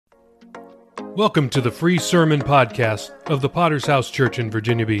Welcome to the free sermon podcast of the Potter's House Church in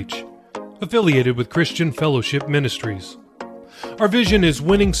Virginia Beach, affiliated with Christian Fellowship Ministries. Our vision is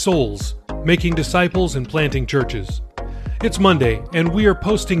winning souls, making disciples, and planting churches. It's Monday, and we are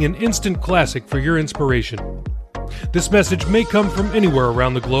posting an instant classic for your inspiration. This message may come from anywhere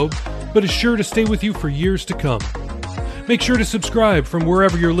around the globe, but is sure to stay with you for years to come. Make sure to subscribe from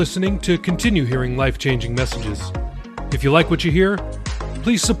wherever you're listening to continue hearing life-changing messages. If you like what you hear,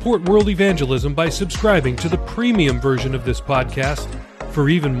 please support World Evangelism by subscribing to the premium version of this podcast for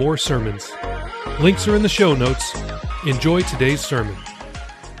even more sermons. Links are in the show notes. Enjoy today's sermon.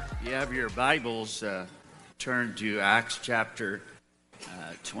 You have your Bibles, turn to Acts chapter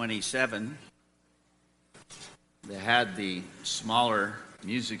 27. They had the smaller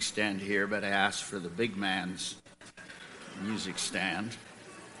music stand here, but I asked for the big man's music stand.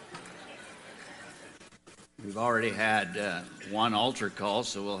 We've already had one altar call,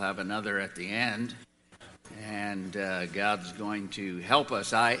 so we'll have another at the end. And God's going to help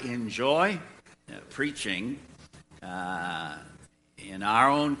us. I enjoy preaching in our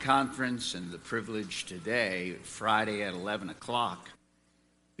own conference, and the privilege today, Friday at 11 o'clock,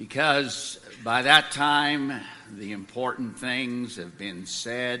 because by that time, the important things have been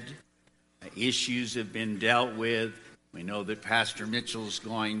said, issues have been dealt with. We know that Pastor Mitchell's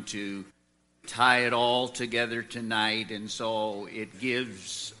going to tie it all together tonight, and so it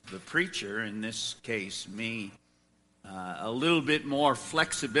gives the preacher, in this case me, a little bit more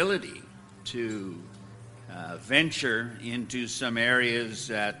flexibility to venture into some areas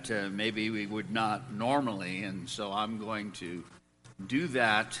that maybe we would not normally, and so I'm going to do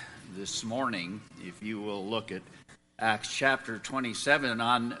that this morning. If you will look at Acts chapter 27,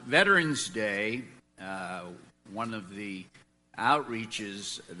 on Veterans Day, one of the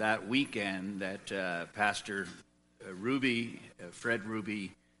outreaches that weekend that Pastor Fred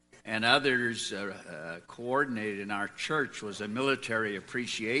Ruby, and others coordinated in our church was a Military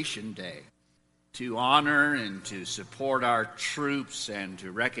Appreciation Day to honor and to support our troops and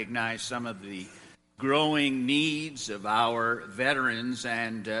to recognize some of the growing needs of our veterans,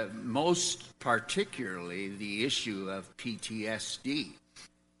 and most particularly the issue of PTSD.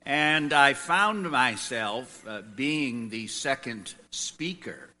 And I found myself being the second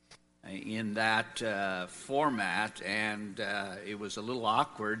speaker in that format, and it was a little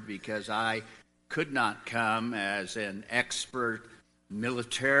awkward because I could not come as an expert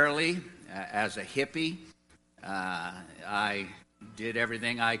militarily, as a hippie. I did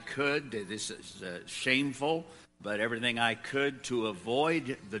everything I could. This is shameful, but everything I could to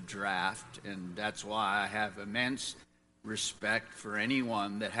avoid the draft, and that's why I have immense respect for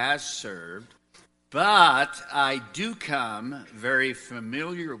anyone that has served. But I do come very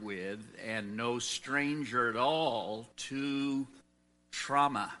familiar with and no stranger at all to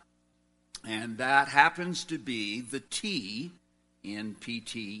trauma. And that happens to be the T in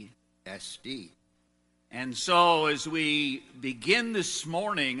PTSD. And so as we begin this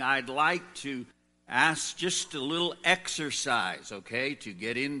morning, I'd like to ask just a little exercise, okay, to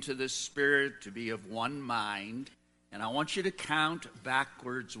get into the spirit, to be of one mind. And I want you to count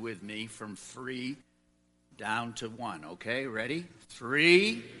backwards with me from 3 down to 1, okay? Ready?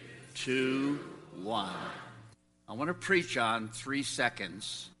 3, 2, 1. I want to preach on 3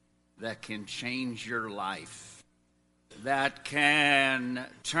 seconds that can change your life, that can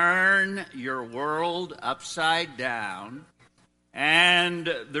turn your world upside down, and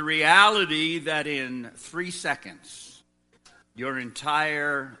the reality that in 3 seconds, your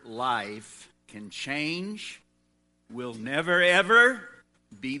entire life can change, will never, ever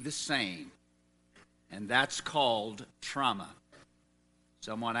be the same. And that's called trauma.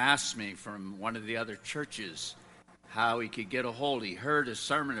 Someone asked me from one of the other churches how he could get a hold. He heard a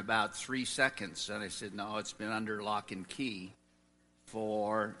sermon about 3 seconds. And I said, no, it's been under lock and key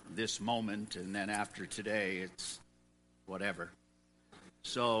for this moment. And then after today, it's whatever.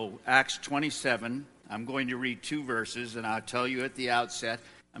 So Acts 27, I'm going to read 2 verses. And I'll tell you at the outset,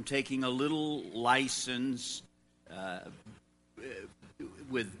 I'm taking a little license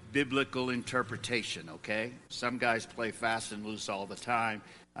with biblical interpretation, okay? Some guys play fast and loose all the time.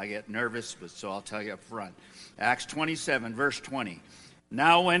 I get nervous, but so I'll tell you up front. Acts 27, verse 20.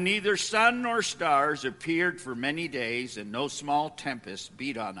 Now when neither sun nor stars appeared for many days, and no small tempest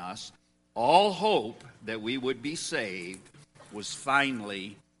beat on us, all hope that we would be saved was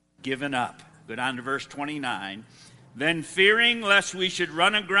finally given up. Go down to verse 29. Then fearing lest we should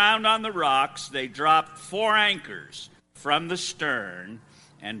run aground on the rocks, they dropped 4 anchors from the stern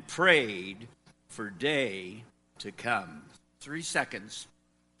and prayed for day to come. 3 seconds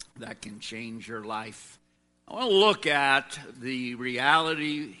that can change your life. I want to look at the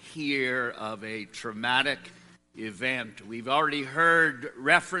reality here of a traumatic event. We've already heard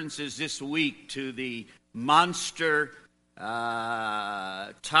references this week to the monster Typhoon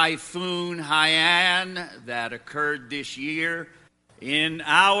Haiyan that occurred this year. In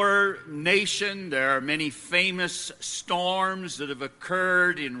our nation, there are many famous storms that have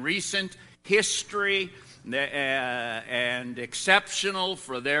occurred in recent history and exceptional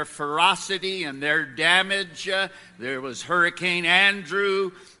for their ferocity and their damage. There was Hurricane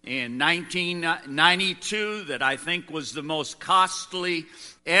Andrew in 1992 that I think was the most costly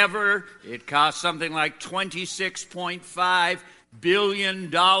ever. It cost something like $26.5 billion.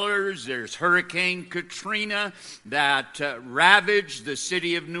 There's Hurricane Katrina that ravaged the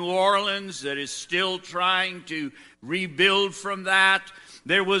city of New Orleans that is still trying to rebuild from that.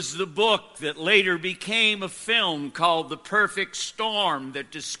 There was the book that later became a film called The Perfect Storm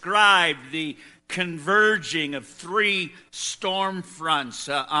that described the converging of three storm fronts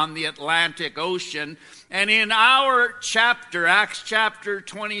on the Atlantic Ocean. And in our chapter, Acts chapter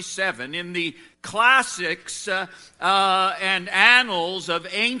 27, in the classics and annals of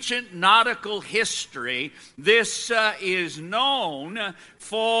ancient nautical history, this is known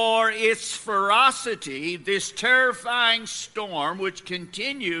for its ferocity, this terrifying storm which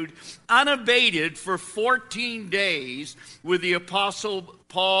continued unabated for 14 days with the Apostle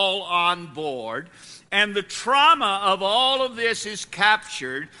Paul on board. And the trauma of all of this is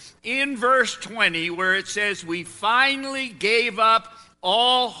captured in verse 20, where it says, "We finally gave up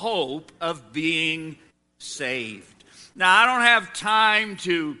all hope of being saved." Now, I don't have time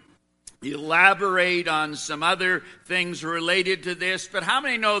to elaborate on some other things related to this, but how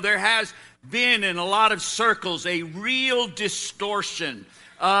many know there has been in a lot of circles a real distortion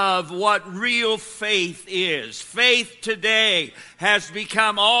of what real faith is? Faith today has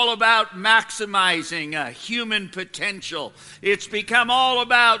become all about maximizing human potential. It's become all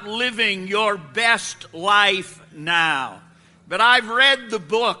about living your best life now. But I've read the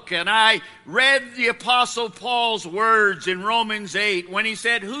book, and I read the Apostle Paul's words in Romans 8 when he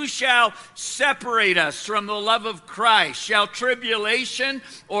said, "Who shall separate us from the love of Christ? Shall tribulation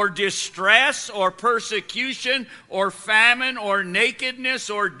or distress or persecution or famine or nakedness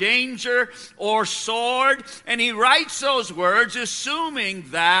or danger or sword?" And he writes those words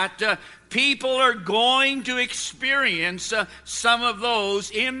assuming that people are going to experience some of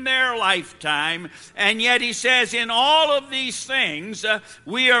those in their lifetime. And yet he says, in all of these things,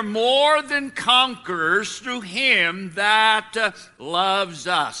 we are more than conquerors through him that loves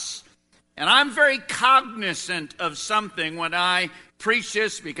us. And I'm very cognizant of something when I preach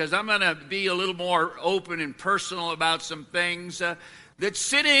this, because I'm going to be a little more open and personal about some things. That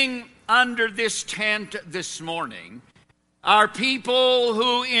sitting under this tent this morning are people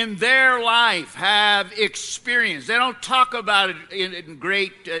who in their life have experienced, they don't talk about it in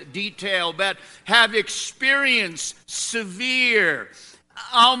great detail, but have experienced severe,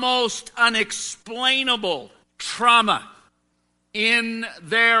 almost unexplainable trauma in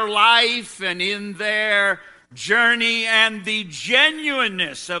their life and in their journey, and the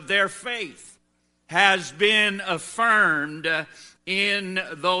genuineness of their faith has been affirmed in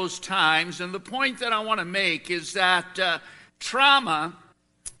those times. And the point that I want to make is that trauma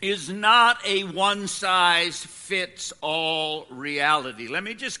is not a one-size-fits-all reality. Let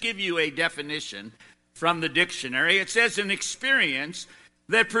me just give you a definition from the dictionary. It says an experience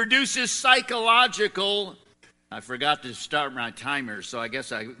that produces psychological, I forgot to start my timer, so I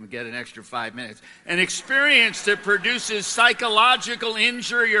guess I get an extra 5 minutes. An experience that produces psychological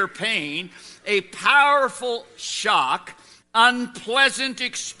injury or pain, a powerful shock, unpleasant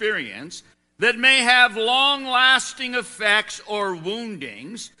experience that may have long-lasting effects or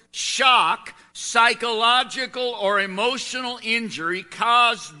woundings, shock, psychological or emotional injury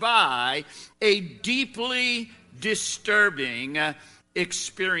caused by a deeply disturbing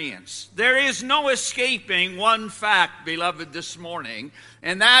experience. There is no escaping one fact, beloved, this morning,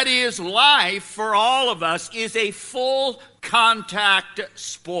 and that is life for all of us is a full contact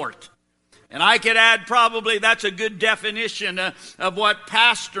sport. And I could add probably that's a good definition of what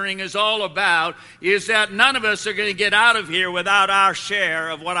pastoring is all about, is that none of us are going to get out of here without our share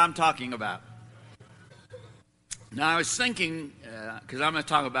of what I'm talking about. Now, I was thinking, because I'm going to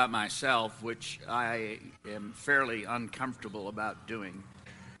talk about myself, which I am fairly uncomfortable about doing.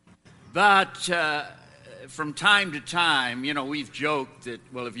 But from time to time, you know, we've joked that,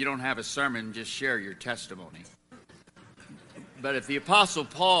 well, if you don't have a sermon, just share your testimony. But if the Apostle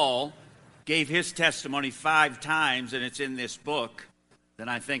Paul gave his testimony 5 times, and it's in this book, then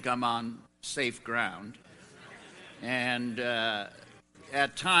I think I'm on safe ground. And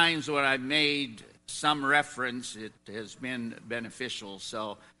at times when I've made some reference, it has been beneficial.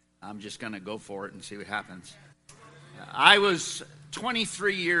 So I'm just going to go for it and see what happens. I was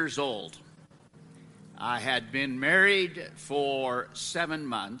 23 years old. I had been married for 7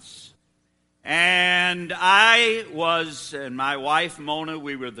 months. And I was, and my wife Mona,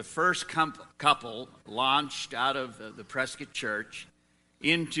 we were the first couple launched out of the Prescott Church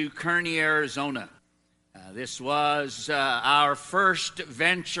into Kearney, Arizona. This was our first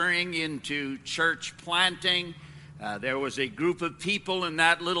venturing into church planting. There was a group of people in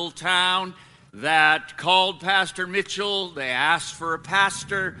that little town that called Pastor Mitchell. They asked for a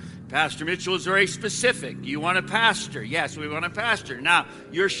pastor. Pastor Mitchell was very specific. You want a pastor? Yes, we want a pastor. Now,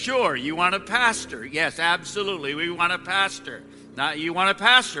 you're sure you want a pastor? Yes, absolutely, we want a pastor. Now, you want a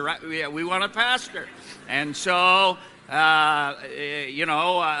pastor, right? Yeah, we want a pastor. And so, the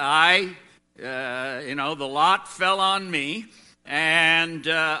lot fell on me. And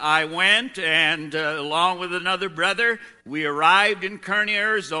I went, and along with another brother, we arrived in Kearney,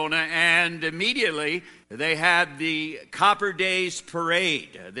 Arizona, and immediately they had the Copper Days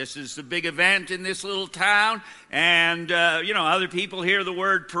Parade. This is the big event in this little town, and, other people hear the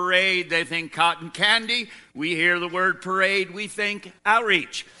word parade, they think cotton candy. We hear the word parade, we think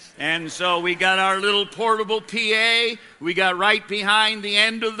outreach. And so we got our little portable PA. We got right behind the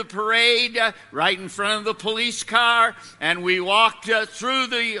end of the parade, right in front of the police car. And we walked through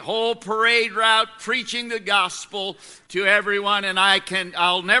the whole parade route, preaching the gospel to everyone. And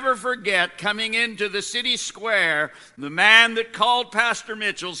I'll never forget coming into the city square, the man that called Pastor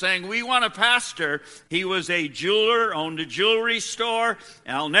Mitchell saying, we want a pastor. He was a jeweler, owned a jewelry store.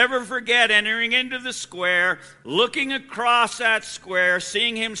 And I'll never forget entering into the square, looking across that square,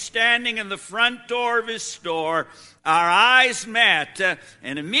 seeing him standing in the front door of his store. Our eyes met,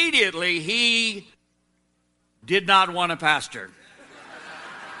 and immediately he did not want a pastor.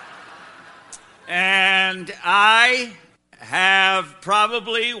 And I have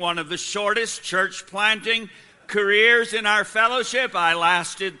probably one of the shortest church planting careers in our fellowship. I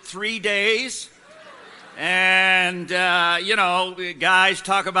lasted 3 days. And, guys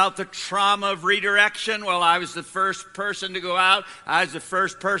talk about the trauma of redirection. Well, I was the first person to go out. I was the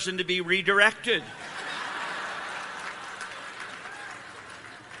first person to be redirected.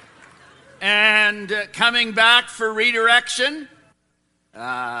 And coming back for redirection,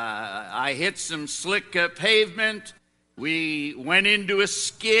 I hit some slick pavement. We went into a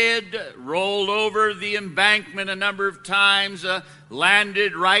skid, rolled over the embankment a number of times,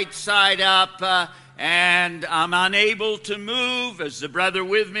 landed right side up, and I'm unable to move, as the brother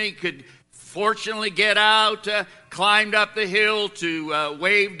with me could fortunately get out, climbed up the hill to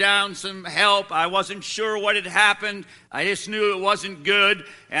wave down some help. I wasn't sure what had happened. I just knew it wasn't good,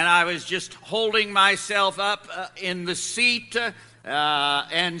 and I was just holding myself up in the seat.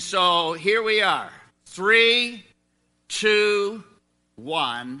 And so here we are. 3, 2,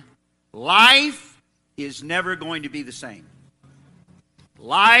 1. Life is never going to be the same.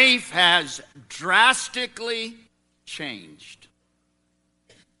 Life has drastically changed.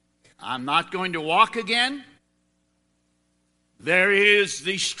 I'm not going to walk again. There is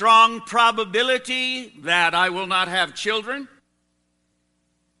the strong probability that I will not have children.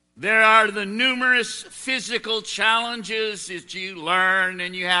 There are the numerous physical challenges that you learn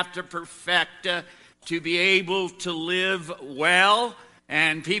and you have to perfect to be able to live well.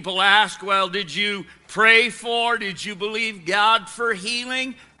 And people ask, well, did you pray for, did you believe God for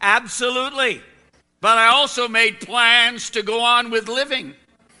healing? Absolutely. But I also made plans to go on with living.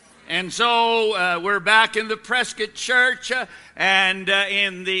 And so we're back in the Prescott Church, and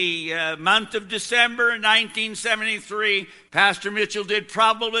in the month of December 1973, Pastor Mitchell did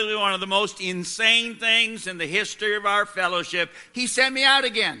probably one of the most insane things in the history of our fellowship. He sent me out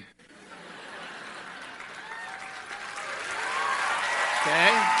again.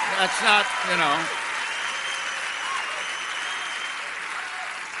 Okay? That's not,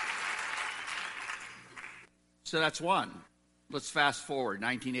 So that's one. Let's fast forward,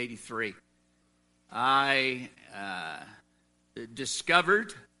 1983. I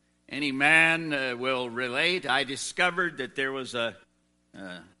discovered, any man will relate, I discovered that there was a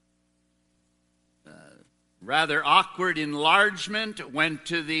rather awkward enlargement. Went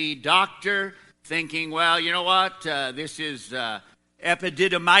to the doctor thinking, well, you know what, this is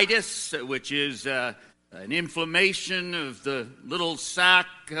epididymitis, which is an inflammation of the little sac,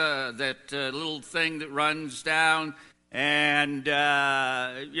 that little thing that runs down, and,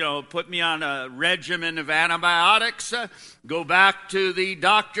 put me on a regimen of antibiotics, go back to the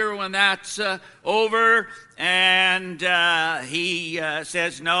doctor when that's over, and he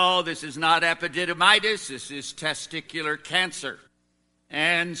says, no, this is not epididymitis, this is testicular cancer.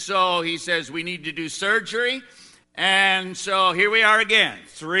 And so he says, we need to do surgery. And so here we are again.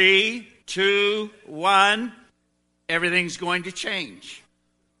 3, 2, 1. Everything's going to change.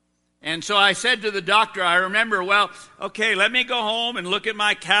 And so I said to the doctor, I remember, well, okay, let me go home and look at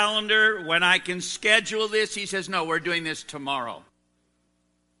my calendar when I can schedule this. He says, no, we're doing this tomorrow.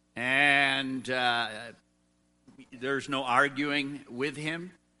 And there's no arguing with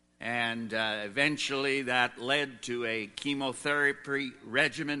him. And eventually that led to a chemotherapy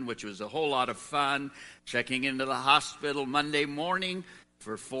regimen, which was a whole lot of fun. Checking into the hospital Monday morning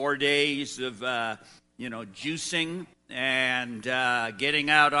for 4 days of, juicing, and getting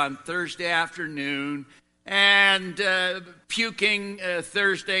out on Thursday afternoon, and puking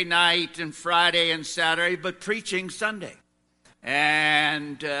Thursday night and Friday and Saturday, but preaching Sunday.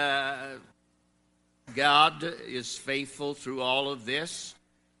 And God is faithful through all of this.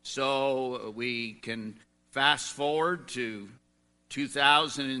 So we can fast forward to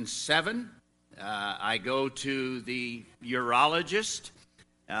 2007. I go to the urologist,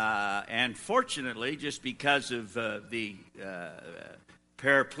 and fortunately, just because of the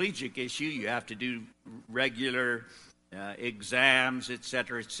paraplegic issue, you have to do regular exams,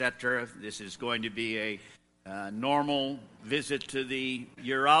 etc., etc. This is going to be a normal visit to the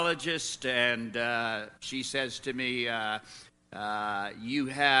urologist, and she says to me, you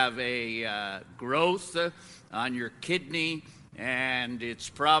have a growth on your kidney, and it's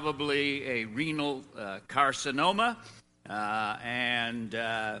probably a renal carcinoma.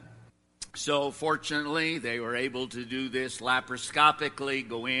 So fortunately, they were able to do this laparoscopically,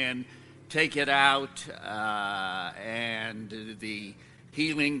 go in, take it out, and the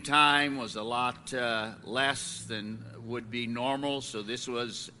healing time was a lot less than would be normal. So this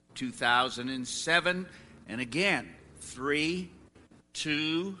was 2007. And again, 3,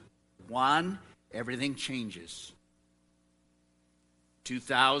 2, 1, everything changes.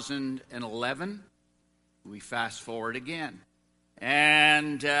 2011, we fast forward again.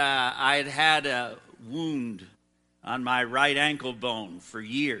 And I had a wound on my right ankle bone for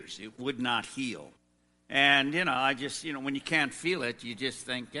years. It would not heal. And, I just, when you can't feel it, you just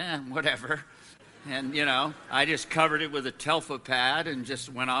think, whatever. And, I just covered it with a Telfa pad and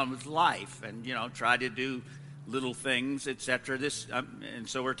just went on with life and, tried to do little things, etc. And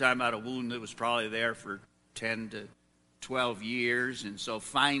so we're talking about a wound that was probably there for 10 to 12 years. And so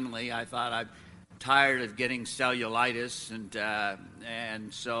finally I thought, I'm tired of getting cellulitis,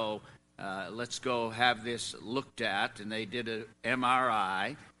 and so let's go have this looked at. And they did an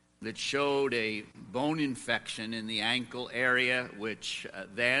MRI that showed a bone infection in the ankle area, which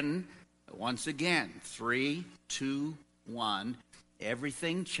then, once again, 3, 2, 1,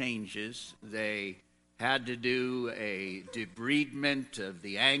 everything changes. They had to do a debridement of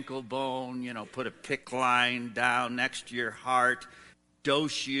the ankle bone, put a PICC line down next to your heart,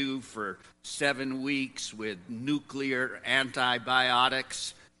 dose you for 7 weeks with nuclear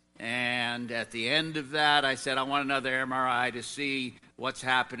antibiotics. And at the end of that, I said, I want another MRI to see what's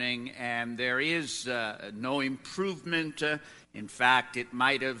happening. And there is no improvement. In fact, it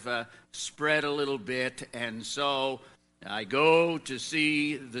might have spread a little bit. And so I go to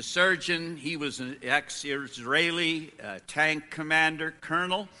see the surgeon. He was an ex-Israeli tank commander,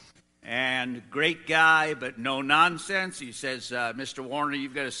 colonel, and great guy, but no nonsense. He says, Mr. Warner,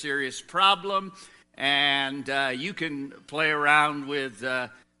 you've got a serious problem, and you can play around with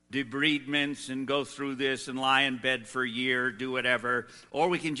debridements and go through this and lie in bed for a year, do whatever, or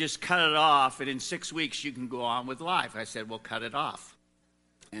we can just cut it off, and in 6 weeks you can go on with life. I said, well, cut it off.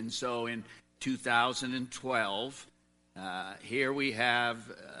 And so in 2012, here we have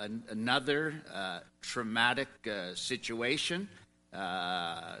another traumatic situation.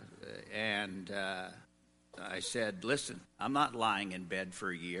 And I said, listen, I'm not lying in bed for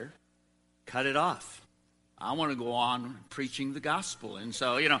a year. Cut it off. I want to go on preaching the gospel. And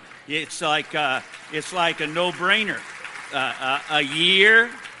so, it's like a no-brainer. A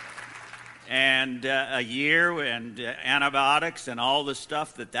year and antibiotics and all the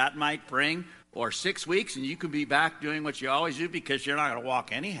stuff that might bring, or 6 weeks, and you can be back doing what you always do because you're not going to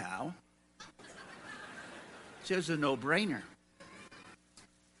walk anyhow. It's just a no-brainer.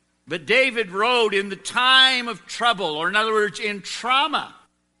 But David wrote, in the time of trouble, or in other words, in trauma,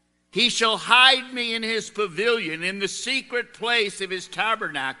 he shall hide me in his pavilion, in the secret place of his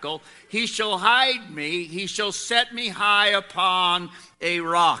tabernacle. He shall hide me, he shall set me high upon a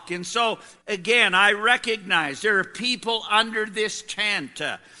rock. And so, again, I recognize there are people under this tent.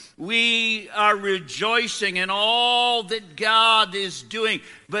 We are rejoicing in all that God is doing,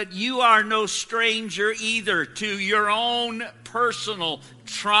 but you are no stranger either to your own personal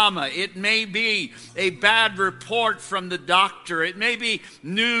trauma. It may be a bad report from the doctor. It may be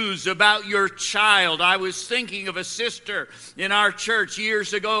news about your child. I was thinking of a sister in our church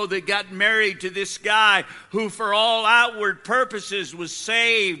years ago that got married to this guy who for all outward purposes was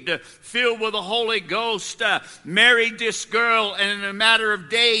saved, filled with the Holy Ghost, married this girl, and in a matter of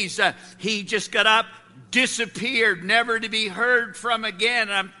days, he just got up, disappeared, never to be heard from again.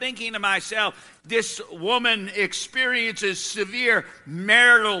 And I'm thinking to myself, this woman experiences severe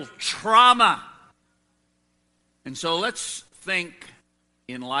marital trauma. And so let's think,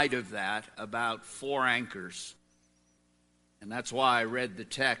 in light of that, about 4 anchors. And that's why I read the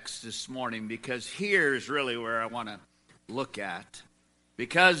text this morning, because here's really where I want to look at.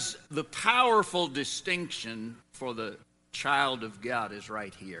 Because the powerful distinction for the child of God is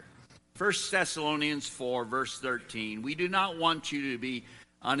right here. 1 Thessalonians 4, verse 13, we do not want you to be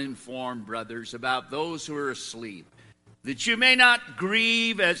uninformed, brothers, about those who are asleep, that you may not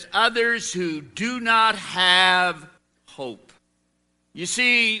grieve as others who do not have hope. You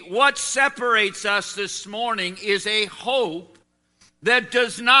see, what separates us this morning is a hope that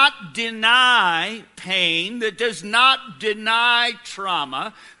does not deny pain, that does not deny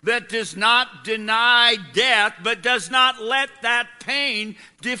trauma, that does not deny death, but does not let that pain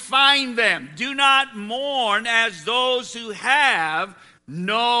define them. Do not mourn as those who have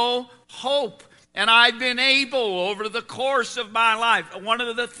no hope. And I've been able, over the course of my life, one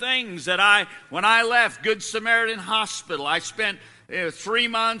of the things that when I left Good Samaritan Hospital, I spent 3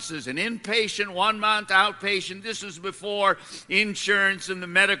 months as an inpatient, 1 month outpatient. This was before insurance and the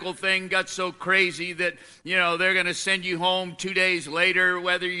medical thing got so crazy that, they're going to send you home 2 days later,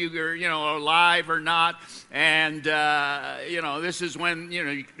 whether you're, alive or not. And, this is when,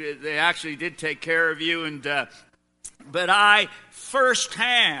 they actually did take care of you. And, but I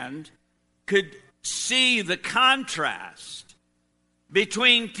firsthand could see the contrast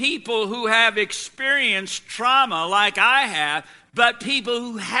between people who have experienced trauma like I have, but people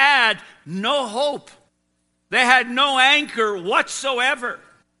who had no hope. They had no anchor whatsoever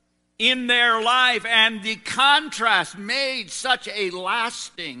in their life, and the contrast made such a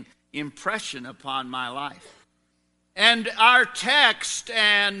lasting impression upon my life. And our text,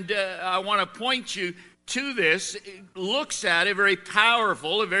 and I want to point you to this, looks at a very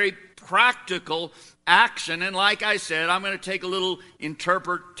powerful, a very practical action. And like I said, I'm going to take a little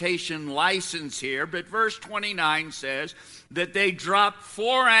interpretation license here, but verse 29 says that they dropped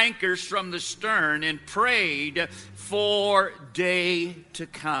 4 anchors from the stern and prayed for day to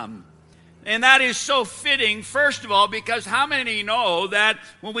come. And that is so fitting, first of all, because how many know that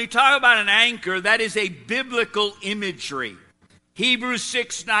when we talk about an anchor, that is a biblical imagery? Hebrews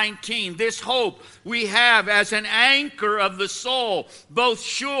 6:19, this hope we have as an anchor of the soul, both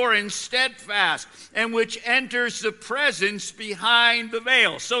sure and steadfast, and which enters the presence behind the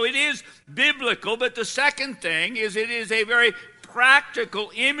veil. So it is biblical, but the second thing is it is a very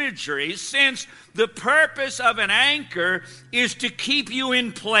practical imagery, since the purpose of an anchor is to keep you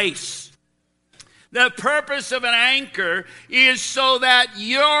in place. The purpose of an anchor is so that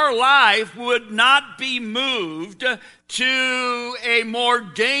your life would not be moved to a more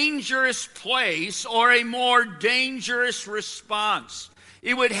dangerous place or a more dangerous response.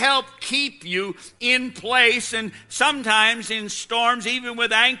 It would help keep you in place, and sometimes in storms, even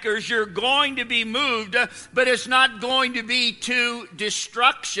with anchors, you're going to be moved, but it's not going to be to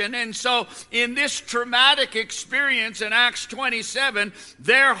destruction. And so in this traumatic experience in Acts 27,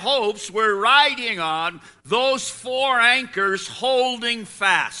 their hopes were riding on those 4 anchors holding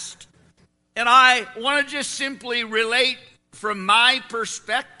fast. And I want to just simply relate from my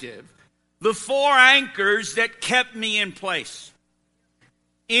perspective the 4 anchors that kept me in place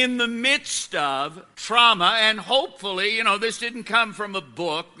in the midst of trauma. And hopefully, this didn't come from a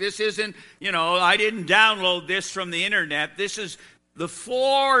book. This isn't, I didn't download this from the internet. This is the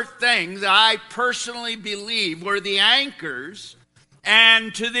 4 things I personally believe were the anchors,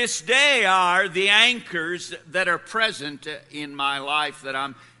 and to this day are the anchors that are present in my life that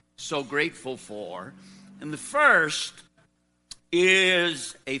I'm so grateful for. And the first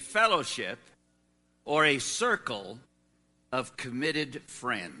is a fellowship or a circle of committed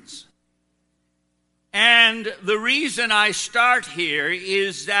friends. And the reason I start here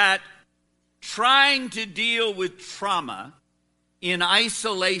is that trying to deal with trauma in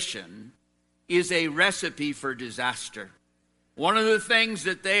isolation is a recipe for disaster. One of the things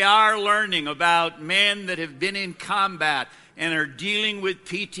that they are learning about men that have been in combat and are dealing with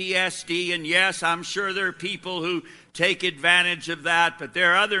PTSD, and yes, I'm sure there are people who take advantage of that, but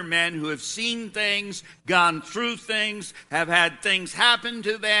there are other men who have seen things, gone through things, have had things happen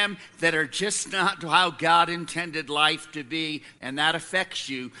to them that are just not how God intended life to be, and that affects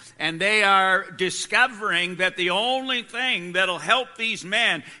you. And they are discovering that the only thing that'll help these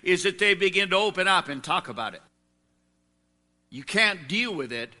men is that they begin to open up and talk about it. You can't deal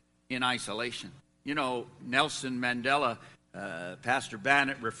with it in isolation. You know, Nelson Mandela, Pastor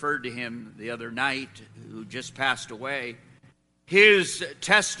Bannett referred to him the other night, who just passed away. His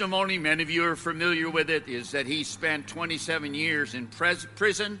testimony, many of you are familiar with it, is that he spent 27 years in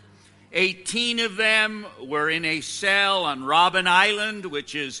prison. 18 of them were in a cell on Robben Island,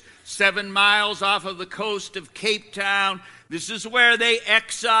 which is 7 miles off of the coast of Cape Town. This is where they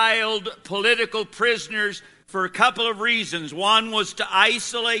exiled political prisoners for a couple of reasons. One was to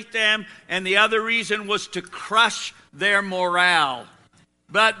isolate them, and the other reason was to crush their morale.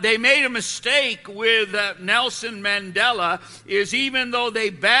 But they made a mistake with Nelson Mandela, is even though they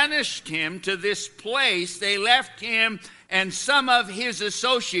banished him to this place, they left him and some of his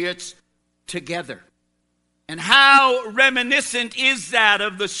associates together. And how reminiscent is that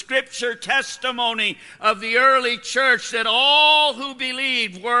of the scripture testimony of the early church, that all who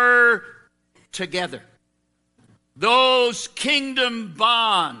believed were together. Those kingdom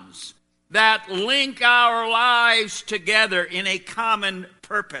bonds that link our lives together in a common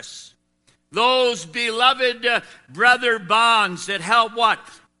purpose. Those beloved brother bonds that help what?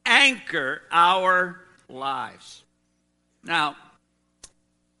 Anchor our lives. Now,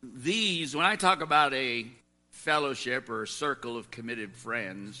 when I talk about a fellowship or a circle of committed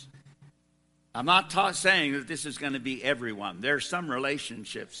friends, I'm not saying that this is going to be everyone. There are some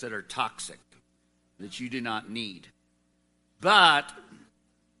relationships that are toxic, that you do not need. But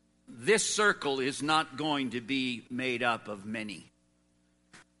this circle is not going to be made up of many.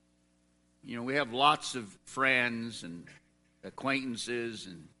 You know, we have lots of friends and acquaintances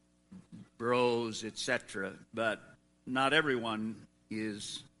and bros, etc., but not everyone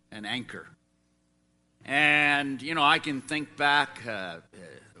is an anchor. And, you know, I can think back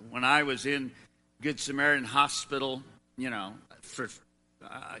when I was in Good Samaritan Hospital, you know, for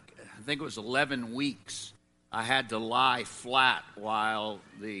I think it was 11 weeks, I had to lie flat while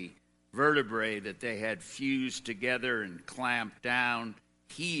the vertebrae that they had fused together and clamped down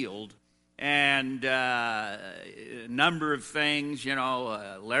healed. And a number of things, you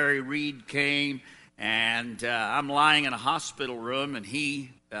know, Larry Reed came, and I'm lying in a hospital room, and he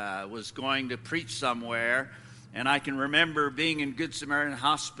was going to preach somewhere. And I can remember being in Good Samaritan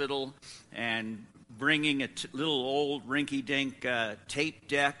Hospital and bringing a little old rinky-dink tape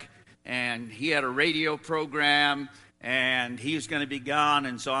deck, and he had a radio program, and he was going to be gone,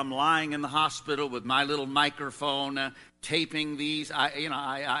 and so I'm lying in the hospital with my little microphone taping these.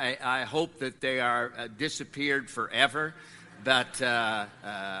 I hope that they are disappeared forever, but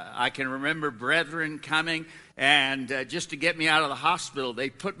I can remember brethren coming, and just to get me out of the hospital,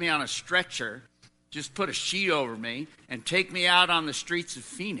 they put me on a stretcher, just put a sheet over me, and take me out on the streets of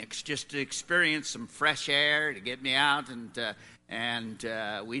Phoenix just to experience some fresh air, to get me out,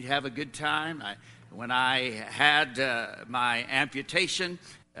 and we'd have a good time. When I had my amputation,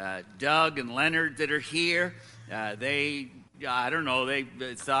 Doug and Leonard that are here, they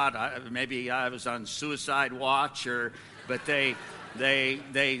thought maybe I was on suicide watch, but they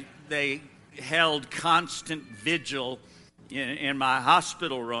held constant vigil in my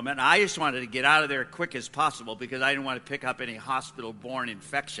hospital room, and I just wanted to get out of there quick as possible because I didn't want to pick up any hospital-borne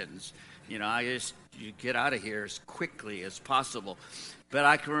infections. You know, you get out of here as quickly as possible. But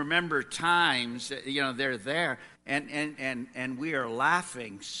I can remember times, you know, they're there, and we are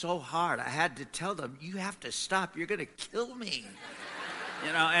laughing so hard. I had to tell them, "You have to stop. You're going to kill me."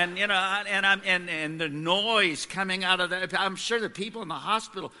 You know, and the noise coming out of that. I'm sure the people in the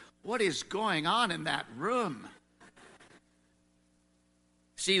hospital, what is going on in that room?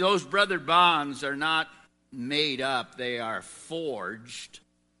 See, those brother bonds are not made up. They are forged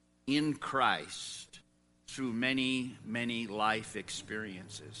in Christ through many, many life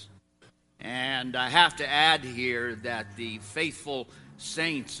experiences. And I have to add here that the faithful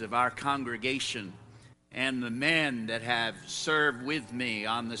saints of our congregation and the men that have served with me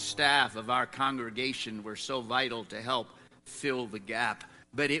on the staff of our congregation were so vital to help fill the gap.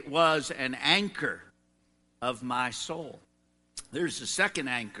 But it was an anchor of my soul. There's a second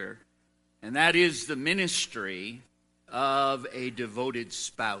anchor, and that is the ministry of a devoted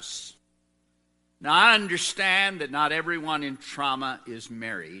spouse. Now, I understand that not everyone in trauma is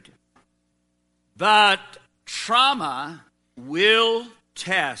married, but trauma will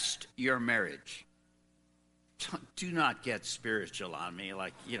test your marriage. Do not get spiritual on me.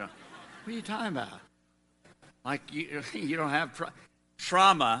 Like, what are you talking about? Like, you don't have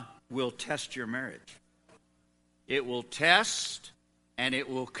trauma will test your marriage. It will test and it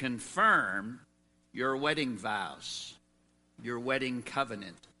will confirm your wedding vows, your wedding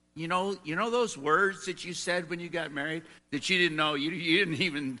covenant. You know those words that you said when you got married that you didn't know, you didn't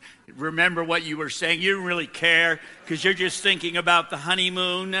even remember what you were saying. You didn't really care because you're just thinking about the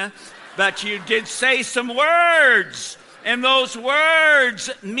honeymoon. But you did say some words, and those words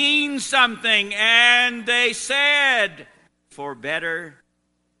mean something. And they said, for better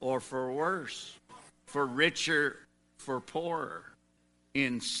or for worse, for richer, for poorer,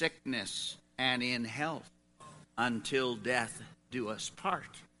 in sickness and in health, until death do us part.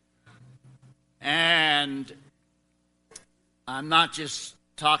 And I'm not just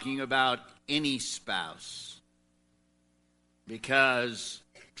talking about any spouse, because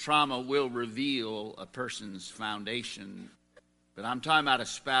trauma will reveal a person's foundation, but I'm talking about a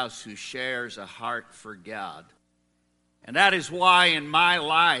spouse who shares a heart for God. And that is why in my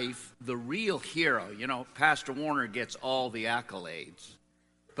life, the real hero, Pastor Warner gets all the accolades,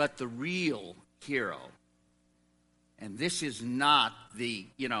 but the real hero, and this is not the,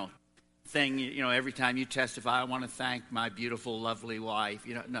 thing, every time you testify, I want to thank my beautiful, lovely wife.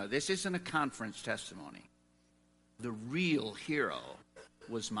 No, this isn't a conference testimony. The real hero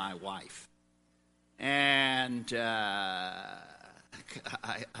was my wife. And I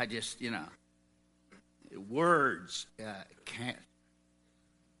just, words can't.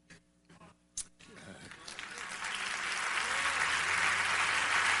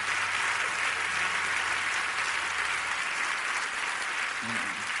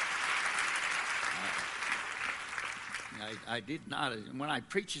 I did not, when I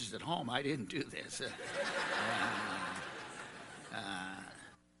preached at home, I didn't do this.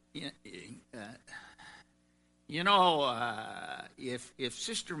 If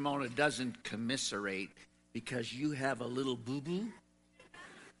Sister Mona doesn't commiserate because you have a little boo-boo,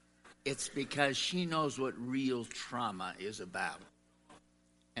 it's because she knows what real trauma is about.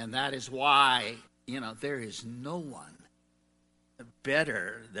 And that is why, there is no one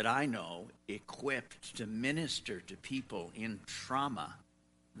better that I know equipped to minister to people in trauma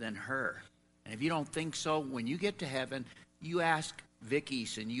than her. And if you don't think so, when you get to heaven, you ask Vicky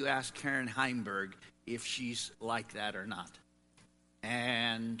and you ask Karen Heimberg if she's like that or not.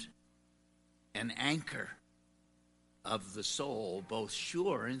 And an anchor of the soul, both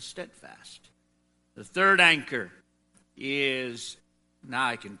sure and steadfast. The third anchor is, now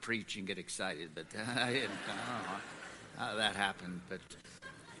I can preach and get excited, but I don't know how that happened. But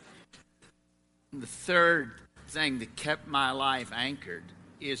the third thing that kept my life anchored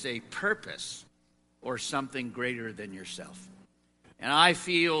is a purpose or something greater than yourself. And I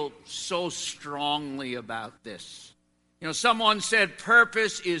feel so strongly about this. Someone said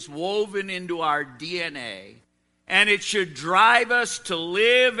purpose is woven into our DNA, and it should drive us to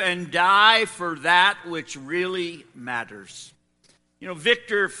live and die for that which really matters.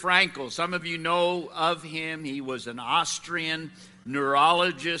 Viktor Frankl, some of you know of him. He was an Austrian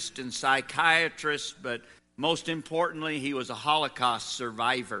neurologist and psychiatrist, but most importantly, he was a Holocaust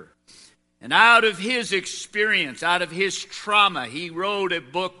survivor. And out of his experience, out of his trauma, he wrote a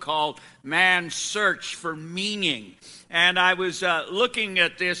book called Man's Search for Meaning. And I was looking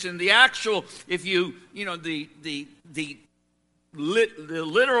at this, and the actual, if you, the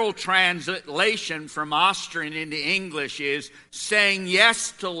literal translation from Austrian into English is saying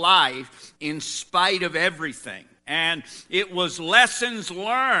yes to life in spite of everything. And it was lessons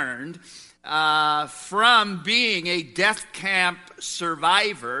learned from being a death camp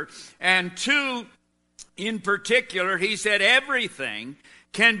survivor. And two, in particular, he said everything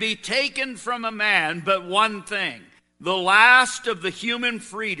can be taken from a man but one thing, the last of the human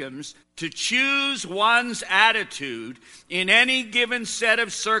freedoms, to choose one's attitude in any given set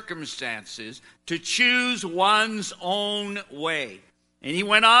of circumstances, to choose one's own way. And he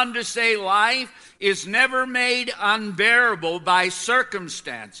went on to say life is never made unbearable by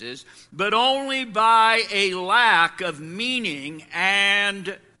circumstances, but only by a lack of meaning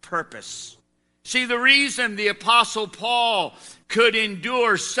and purpose. See, the reason the Apostle Paul could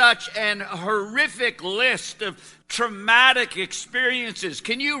endure such an horrific list of traumatic experiences.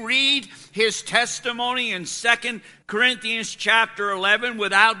 Can you read his testimony in 2 Corinthians chapter 11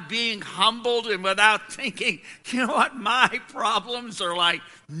 without being humbled and without thinking, you know what, my problems are like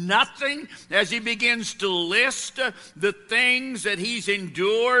nothing, as he begins to list the things that he's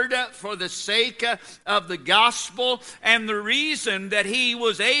endured for the sake of the gospel. And the reason that he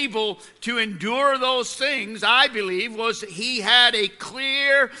was able to endure those things, I believe, was he had a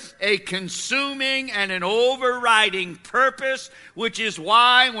clear, a consuming, and an overriding purpose, which is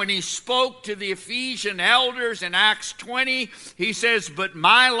why when he spoke to the Ephesian elders in Acts 20, he says, "But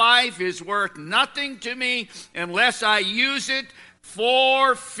my life is worth nothing to me unless I use it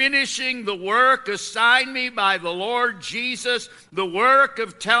for finishing the work assigned me by the Lord Jesus, the work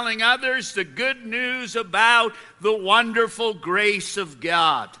of telling others the good news about the wonderful grace of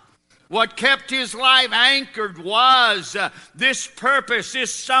God." What kept his life anchored was this purpose,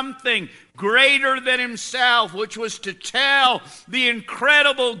 this something greater than himself, which was to tell the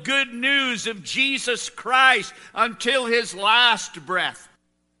incredible good news of Jesus Christ until his last breath.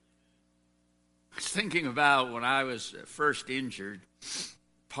 I was thinking about when I was first injured,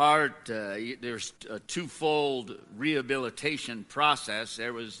 there's a twofold rehabilitation process.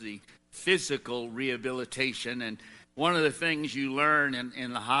 There was the physical rehabilitation, and one of the things you learn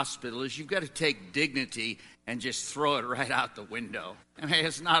in the hospital is you've got to take dignity and just throw it right out the window. I mean,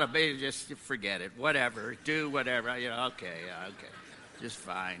 it's not a big, just forget it, whatever, do whatever, okay, just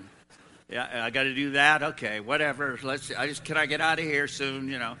fine. Yeah, I got to do that, okay, whatever, can I get out of here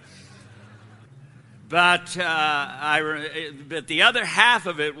soon, But but the other half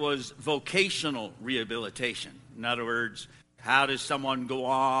of it was vocational rehabilitation. In other words, how does someone go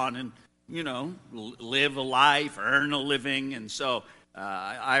on and live a life, earn a living? And so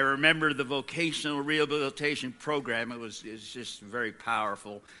I remember the vocational rehabilitation program. It's just very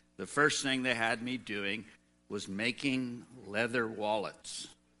powerful. The first thing they had me doing was making leather wallets.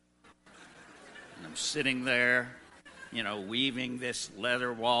 And I'm sitting there, weaving this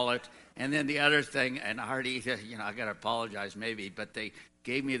leather wallet. And then the other thing, and Artie, I got to apologize maybe, but they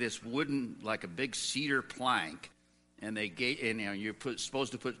gave me this wooden, like a big cedar plank. And you're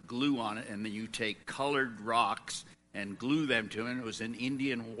supposed to put glue on it, and then you take colored rocks and glue them to it. And it was an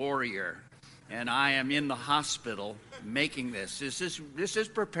Indian warrior, and I am in the hospital making this. This is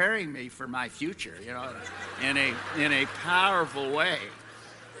preparing me for my future, in a powerful way.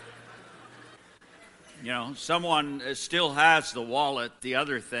 Someone still has the wallet. The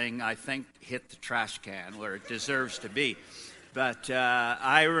other thing, I think, hit the trash can where it deserves to be. But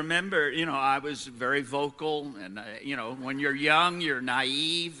I remember, I was very vocal. And, when you're young, you're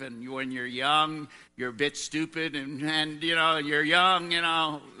naive. And when you're young, you're a bit stupid. And you're young,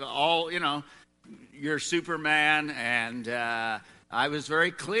 you're Superman. And I was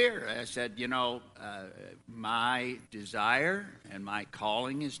very clear. I said, my desire and my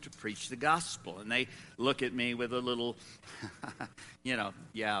calling is to preach the gospel. And they look at me with a little,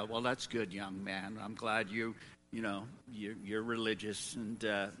 yeah, well, that's good, young man. I'm glad you're religious.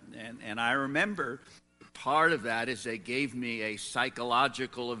 And I remember part of that is they gave me a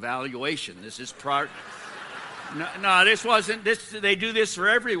psychological evaluation. This is part... No, this wasn't. They do this for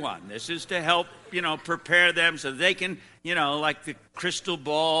everyone. This is to help, prepare them so they can, like the crystal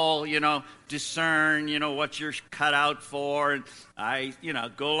ball, discern, what you're cut out for. And I,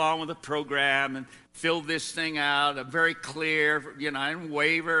 go along with the program and fill this thing out. I'm very clear, I didn't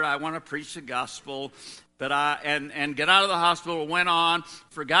waver. I want to preach the gospel. But and get out of the hospital, went on,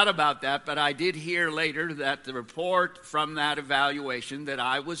 forgot about that. But I did hear later that the report from that evaluation that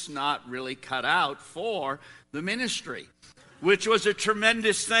I was not really cut out for the ministry, which was a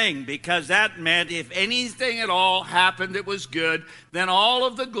tremendous thing, because that meant if anything at all happened that was good, then all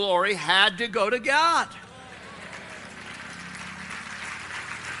of the glory had to go to God.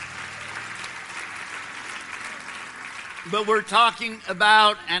 But we're talking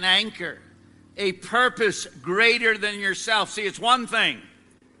about an anchor, a purpose greater than yourself. See, it's one thing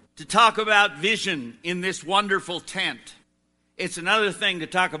to talk about vision in this wonderful tent. It's another thing to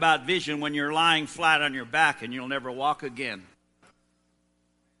talk about vision when you're lying flat on your back and you'll never walk again.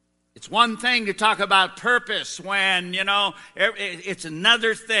 It's one thing to talk about purpose when, it's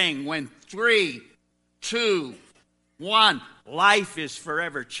another thing when 3, 2, 1, life is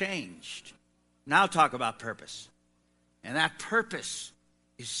forever changed. Now talk about purpose. And that purpose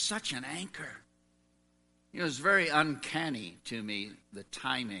is such an anchor. It's very uncanny to me, the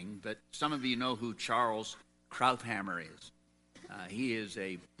timing, but some of you know who Charles Krauthammer is. He is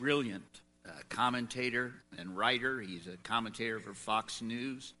a brilliant commentator and writer. He's a commentator for Fox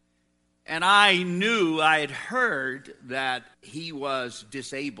News. And I had heard that he was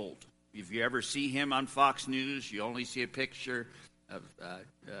disabled. if you ever see him on Fox News, you only see a picture of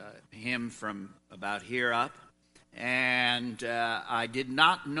him from about here up. And I did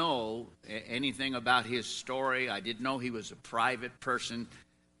not know anything about his story. I didn't know he was a private person,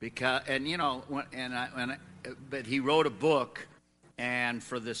 but he wrote a book, and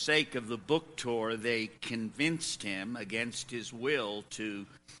for the sake of the book tour, they convinced him against his will to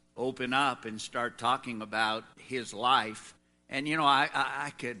open up and start talking about his life. And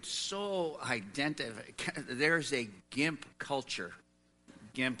I could so identify. There's a GIMP culture.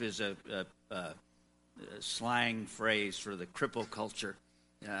 GIMP is a slang phrase for the cripple culture,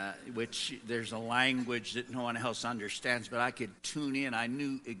 which there's a language that no one else understands, but I could tune in. I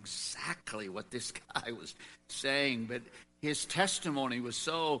knew exactly what this guy was saying, but his testimony was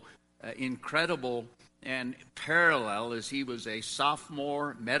so incredible and parallel, as he was a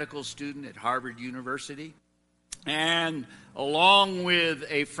sophomore medical student at Harvard University. And along with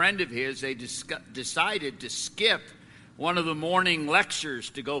a friend of his, they decided to skip one of the morning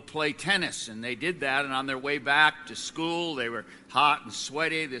lectures to go play tennis, and they did that. And on their way back to school, they were hot and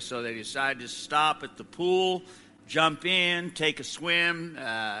sweaty, so they decided to stop at the pool, jump in, take a swim,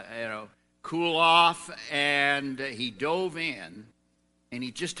 cool off. And he dove in, and he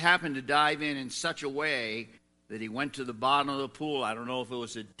just happened to dive in such a way that he went to the bottom of the pool. I don't know if it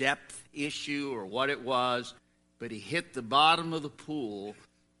was a depth issue or what it was, but he hit the bottom of the pool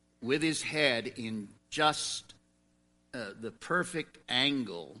with his head in just the perfect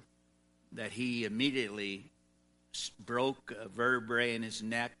angle that he immediately broke a vertebrae in his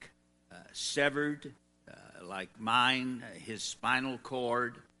neck, severed, like mine, his spinal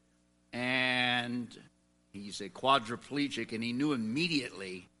cord, and he's a quadriplegic, and he knew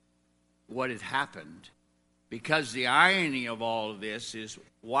immediately what had happened. Because the irony of all of this is,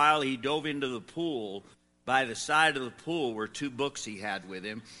 while he dove into the pool, by the side of the pool were two books he had with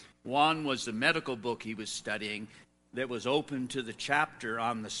him. One was the medical book he was studying that was open to the chapter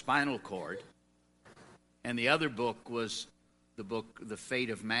on the spinal cord, and the other book was the book, The Fate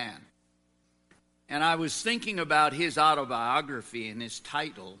of Man. And I was thinking about his autobiography and his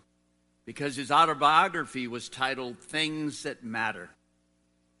title, because his autobiography was titled Things That Matter.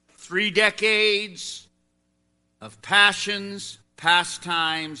 3 decades of passions,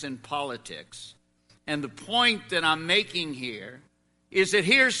 pastimes, and politics. And the point that I'm making here is that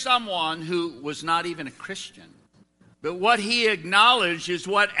here's someone who was not even a Christian, but what he acknowledged is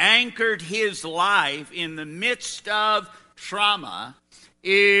what anchored his life in the midst of trauma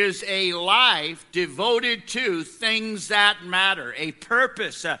is a life devoted to things that matter, a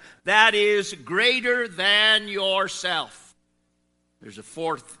purpose that is greater than yourself. There's a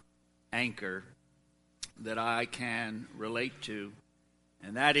fourth anchor that I can relate to,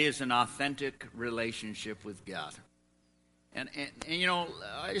 and that is an authentic relationship with God. And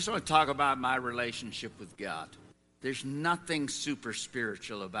I just want to talk about my relationship with God. There's nothing super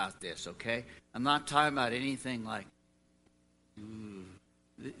spiritual about this, okay? I'm not talking about anything like,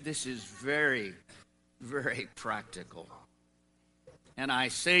 this is very, very practical. And I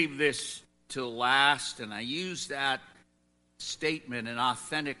save this till last, and I use that statement, an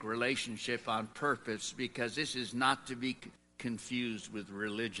authentic relationship, on purpose, because this is not to be confused with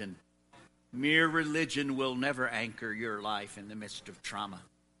religion. Mere religion will never anchor your life in the midst of trauma.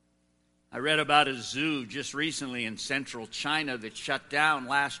 I read about a zoo just recently in central China that shut down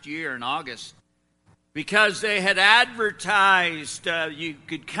last year in August because they had advertised you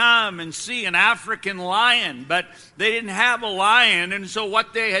could come and see an African lion, but they didn't have a lion. And so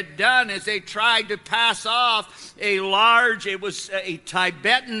what they had done is they tried to pass off it was a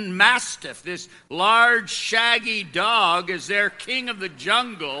Tibetan Mastiff, this large shaggy dog, as their king of the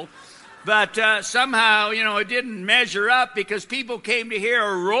jungle. But somehow, it didn't measure up because people came to hear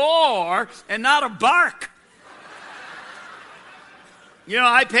a roar and not a bark.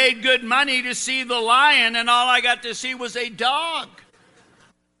 I paid good money to see the lion, and all I got to see was a dog.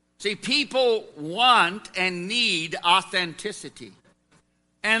 See, people want and need authenticity.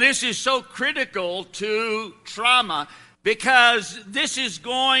 And this is so critical to trauma because this is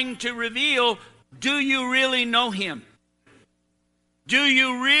going to reveal, do you really know him? Do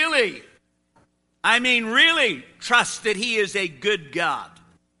you really trust that he is a good God?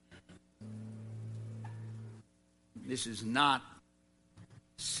 This is not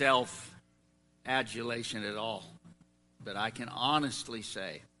self-adulation at all. But I can honestly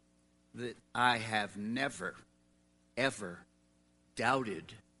say that I have never, ever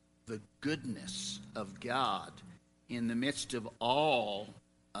doubted the goodness of God in the midst of all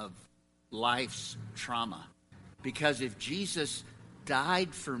of life's trauma. Because if Jesus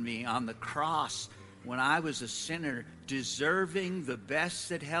died for me on the cross when I was a sinner, deserving the best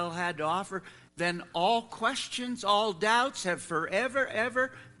that hell had to offer, then all questions, all doubts have forever,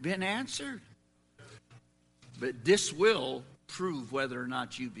 ever been answered. But this will prove whether or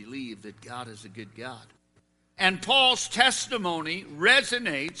not you believe that God is a good God. And Paul's testimony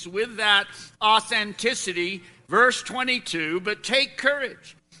resonates with that authenticity. Verse 22, but take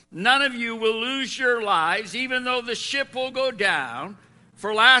courage. None of you will lose your lives, even though the ship will go down.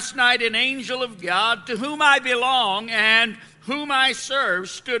 For last night an angel of God, to whom I belong and whom I serve,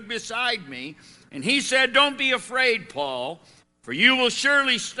 stood beside me. And he said, don't be afraid, Paul, for you will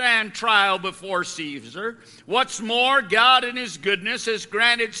surely stand trial before Caesar. What's more, God in his goodness has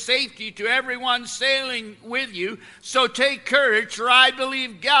granted safety to everyone sailing with you. So take courage, for I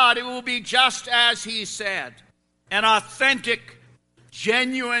believe God, it will be just as he said. An authentic,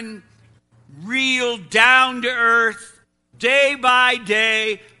 genuine, real, down-to-earth, day by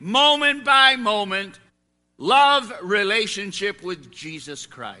day, moment by moment, love relationship with Jesus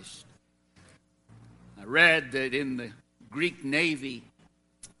Christ. I read that in the Greek Navy,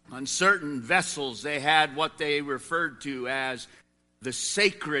 on certain vessels, they had what they referred to as the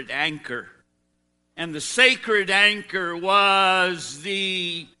sacred anchor. And the sacred anchor was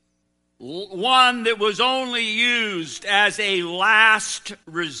the one that was only used as a last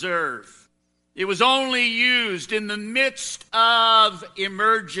reserve. It was only used in the midst of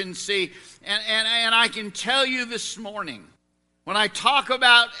emergency. And I can tell you this morning, when I talk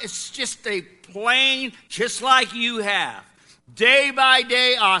about, it's just a plain, just like you have, day by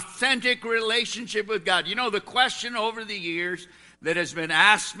day, authentic relationship with God. You know, the question over the years that has been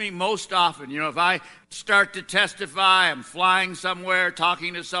asked me most often, if I start to testify, I'm flying somewhere,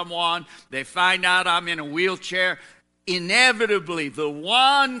 talking to someone, they find out I'm in a wheelchair, inevitably, the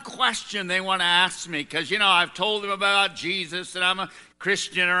one question they want to ask me, because, I've told them about Jesus and I'm a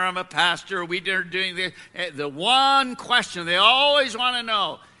Christian or I'm a pastor, or we are doing this. The one question they always want to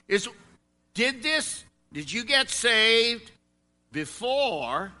know is, did you get saved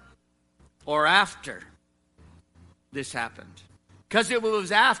before or after this happened? Because it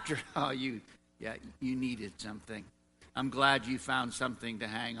was after, you needed something. I'm glad you found something to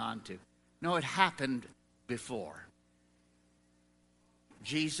hang on to. No, it happened before.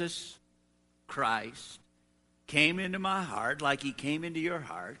 Jesus Christ came into my heart like he came into your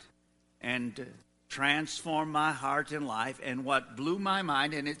heart and transformed my heart and life. And what blew my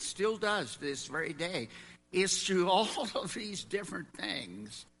mind, and it still does this very day, is through all of these different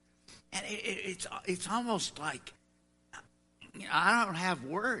things. And it's almost like, I don't have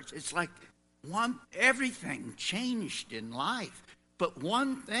words. It's like everything changed in life, but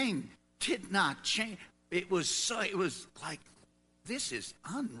one thing did not change. It was like, this is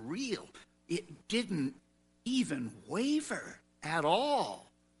unreal. It didn't even waver at all.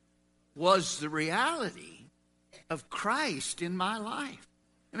 Was the reality of Christ in my life.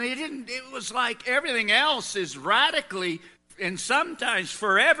 I mean, it was like everything else is radically and sometimes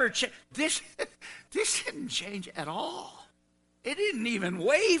forever changed. This didn't change at all. It didn't even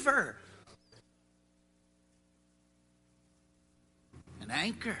waver. An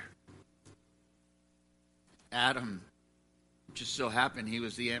anchor. Adam, just so happened he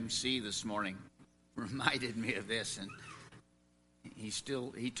was the MC this morning, reminded me of this, and he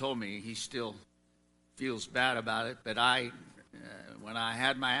told me he still feels bad about it, but when I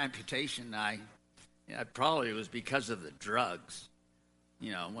had my amputation, probably it was because of the drugs.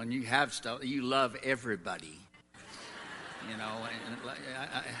 When you have stuff, you love everybody.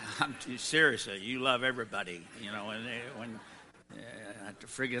 I'm too serious. You love everybody. When I have to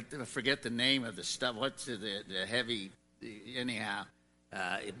forget the name of the stuff. What's the heavy? Anyhow,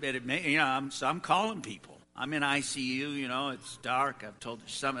 so I'm calling people. I'm in ICU. It's dark. I've told you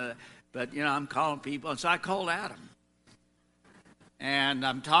some of that, but I'm calling people, and so I called Adam, and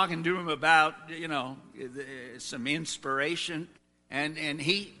I'm talking to him about some inspiration, and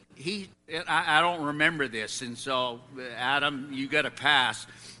he. I don't remember this, and so Adam, you got to pass.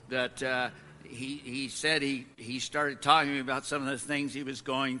 That he said he started talking to me about some of the things he was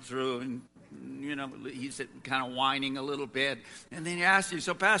going through, and he's kind of whining a little bit, and then he asked me,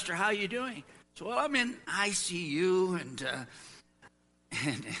 "So, Pastor, how you doing?" So, well, I'm in ICU, and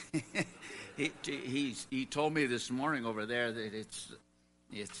he told me this morning over there that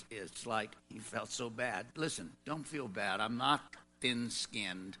it's like he felt so bad. Listen, don't feel bad. I'm not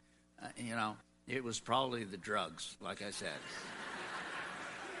thin-skinned. It was probably the drugs, like I said.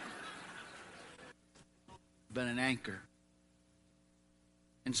 But an anchor.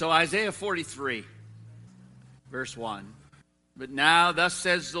 And so Isaiah 43, verse 1. But now thus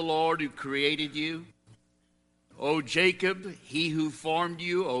says the Lord who created you, O Jacob, he who formed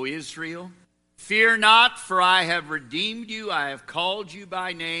you, O Israel. Fear not, for I have redeemed you. I have called you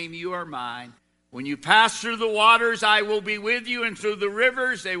by name. You are mine. When you pass through the waters, I will be with you, and through the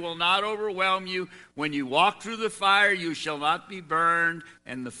rivers, they will not overwhelm you. When you walk through the fire, you shall not be burned,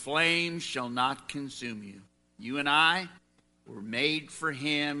 and the flames shall not consume you. You and I were made for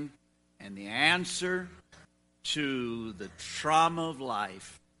him, and the answer to the trauma of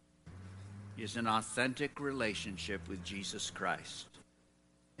life is an authentic relationship with Jesus Christ.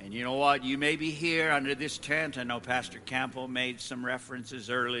 And you know what? You may be here under this tent. I know Pastor Campbell made some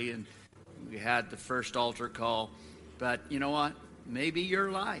references early, and we had the first altar call. But you know what? Maybe your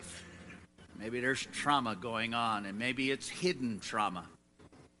life, maybe there's trauma going on, and maybe it's hidden trauma.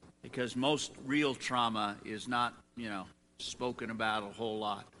 Because most real trauma is not, spoken about a whole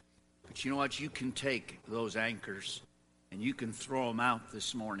lot. But you know what? You can take those anchors and you can throw them out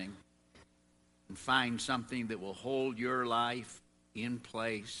this morning and find something that will hold your life in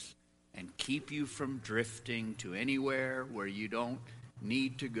place and keep you from drifting to anywhere where you don't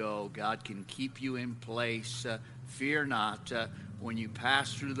need to go. God can keep you in place. Fear not. When you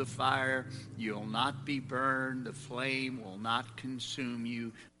pass through the fire, you'll not be burned. The flame will not consume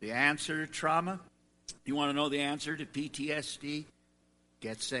you. The answer to trauma, you want to know the answer to PTSD?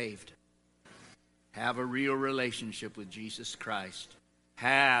 Get saved. Have a real relationship with Jesus Christ.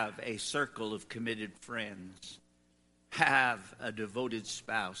 Have a circle of committed friends. Have a devoted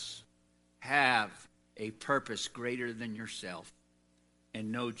spouse. Have a purpose greater than yourself.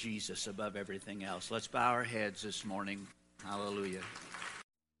 And know Jesus above everything else. Let's bow our heads this morning. Hallelujah.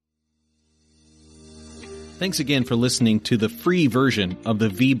 Thanks again for listening to the free version of the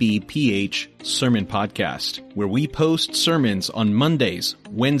VBPH Sermon Podcast, where we post sermons on Mondays,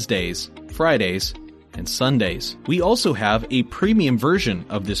 Wednesdays, Fridays, and Sundays. We also have a premium version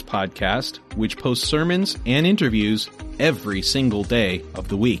of this podcast, which posts sermons and interviews every single day of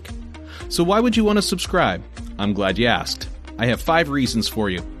the week. So why would you want to subscribe? I'm glad you asked. I have 5 reasons for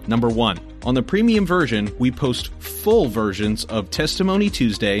you. Number 1, on the premium version, we post full versions of Testimony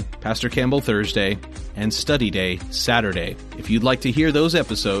Tuesday, Pastor Campbell Thursday, and Study Day Saturday. If you'd like to hear those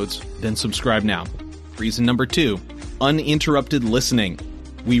episodes, then subscribe now. Reason number 2, uninterrupted listening.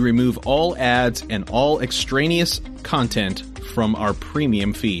 We remove all ads and all extraneous content from our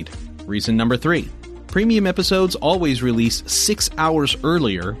premium feed. Reason number 3, premium episodes always release 6 hours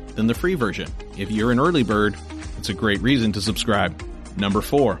earlier than the free version. If you're an early bird, it's a great reason to subscribe. Number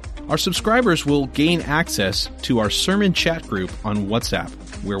 4, our subscribers will gain access to our sermon chat group on WhatsApp,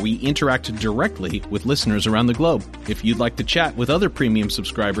 where we interact directly with listeners around the globe. If you'd like to chat with other premium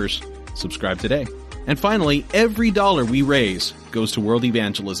subscribers, subscribe today. And finally, every dollar we raise goes to world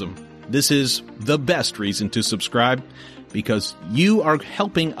evangelism. This is the best reason to subscribe, because you are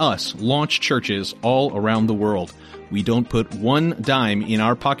helping us launch churches all around the world. We don't put one dime in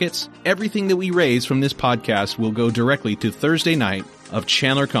our pockets. Everything that we raise from this podcast will go directly to Thursday night of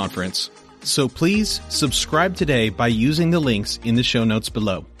Chandler Conference. So please subscribe today by using the links in the show notes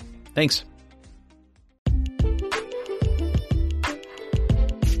below. Thanks.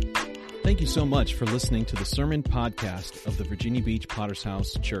 Thank you so much for listening to the Sermon Podcast of the Virginia Beach Potter's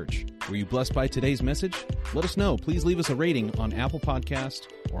House Church. Were you blessed by today's message? Let us know. Please leave us a rating on Apple Podcast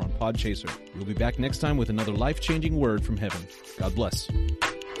or on Podchaser. We'll be back next time with another life-changing word from heaven. God bless.